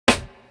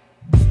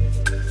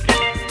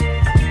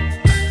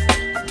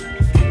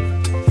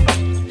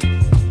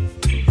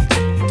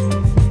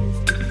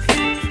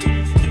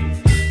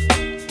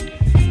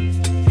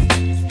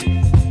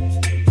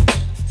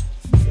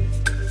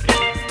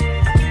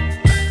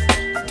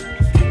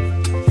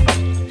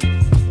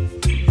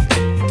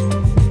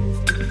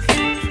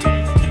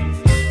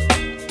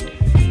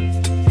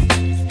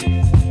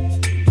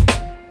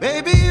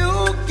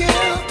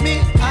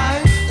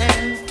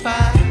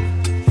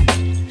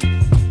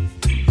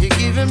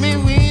giving me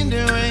wind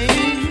and rain.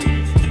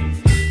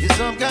 You're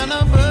some kind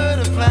of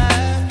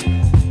butterfly.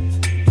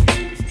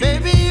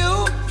 Baby,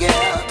 you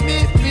give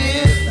me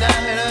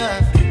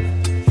midnight.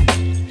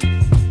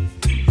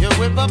 You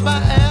whip up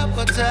my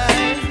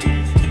appetite.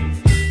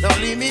 Don't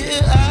leave me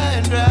here high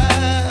and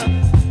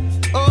dry.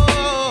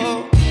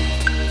 Oh,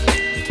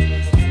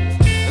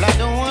 well, I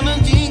don't wanna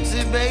jinx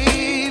it,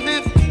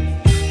 baby,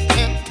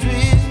 and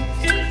twist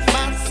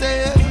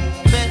myself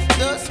at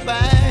the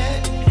spine.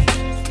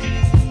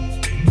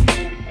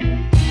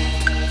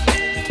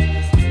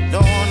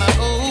 Don't wanna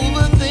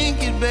overthink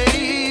it,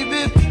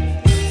 baby.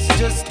 It's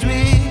just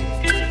twist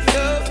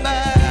your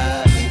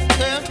body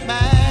and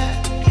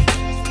mine.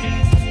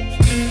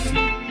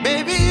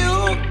 Baby, you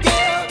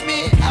give me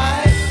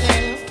ice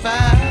and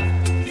fire.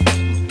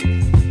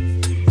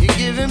 You're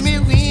giving me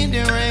wind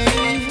and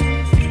rain.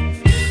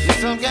 You're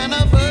some kind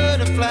of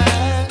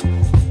butterfly.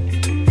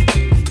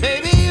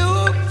 Baby, you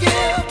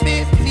give me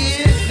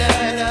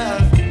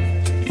midnight.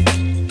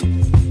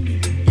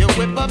 You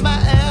whip up my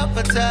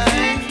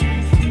appetite.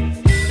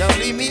 Don't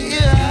leave me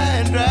here high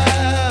and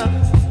dry.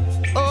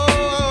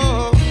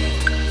 Oh,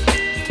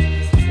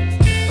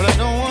 but I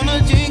don't wanna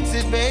jinx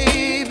it,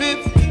 baby.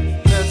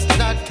 Let's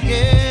not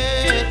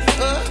get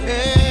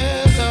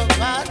ahead of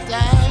my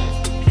time.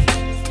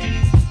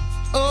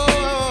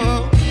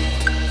 Oh,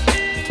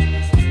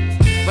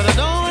 but I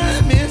don't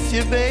wanna miss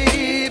you,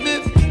 baby.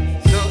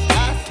 So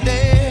I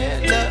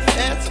stand up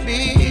and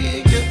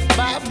speak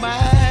my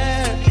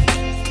mind.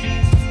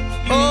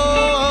 Oh.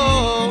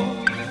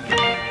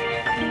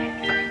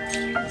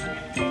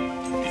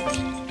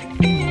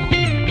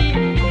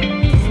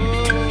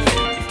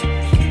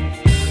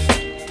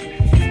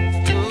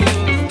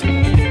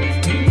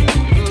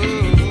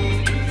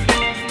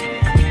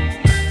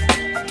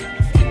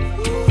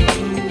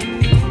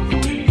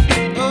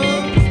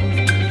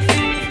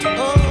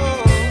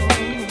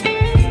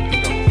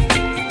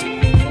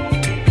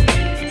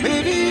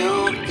 Baby, you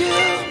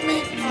give me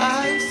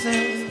ice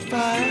and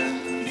fire.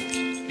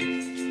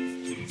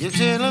 You're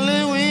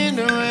chilling wind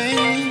and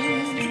rain.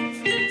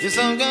 You're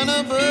some kind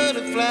of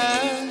butterfly.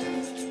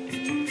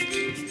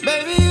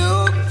 Baby, you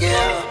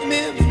give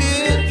me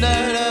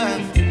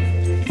midnight.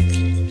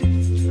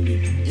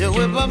 You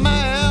whip up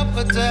my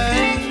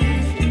appetite.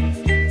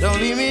 Don't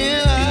leave me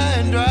here high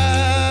and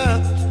dry.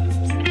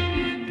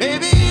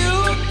 Baby, you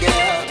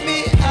give me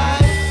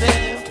ice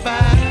and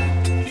fire.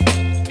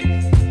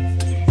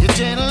 You're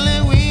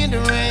channeling wind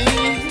and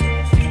rain.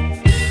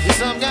 You're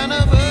some kind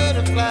of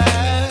butterfly.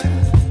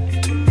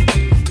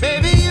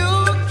 Baby, you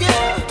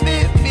give me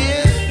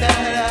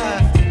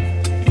midnight.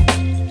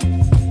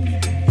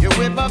 You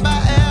whip up my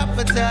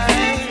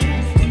appetite.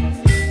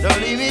 Don't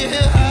leave me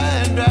here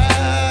high and dry.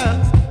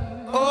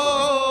 Oh,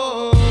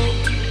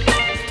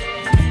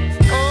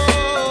 oh,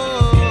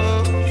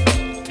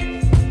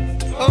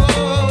 oh,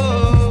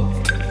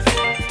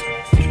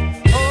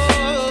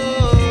 oh,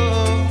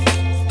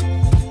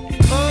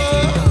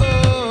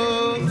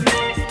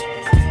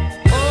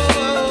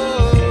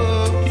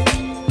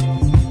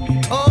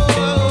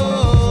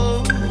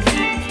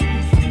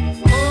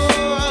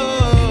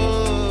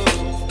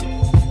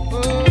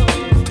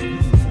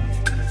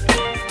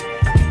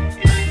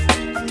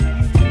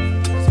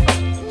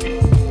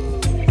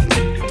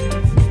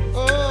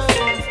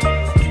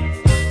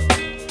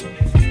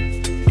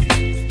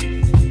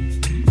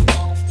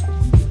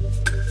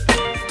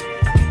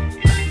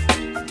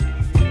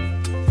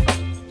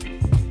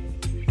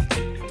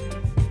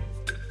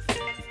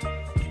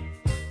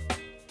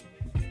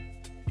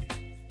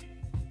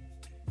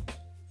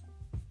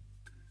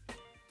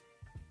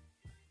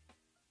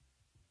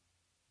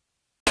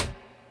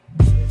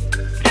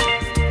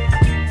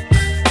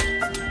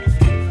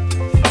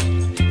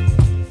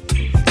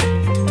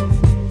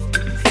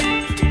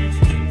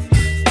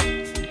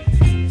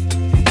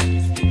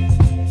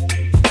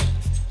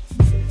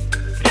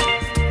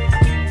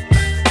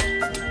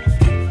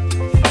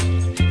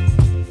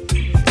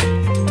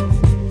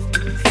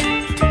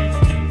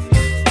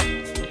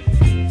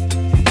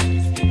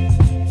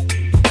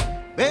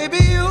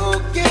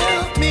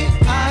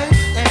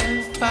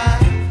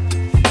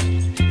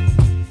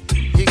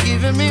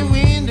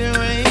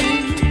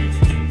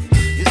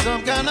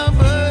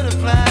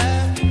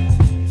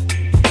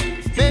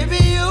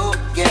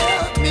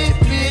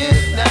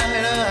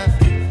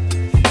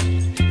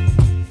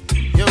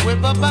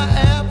 whip up my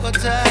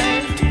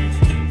appetite.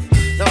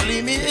 Don't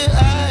leave me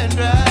here.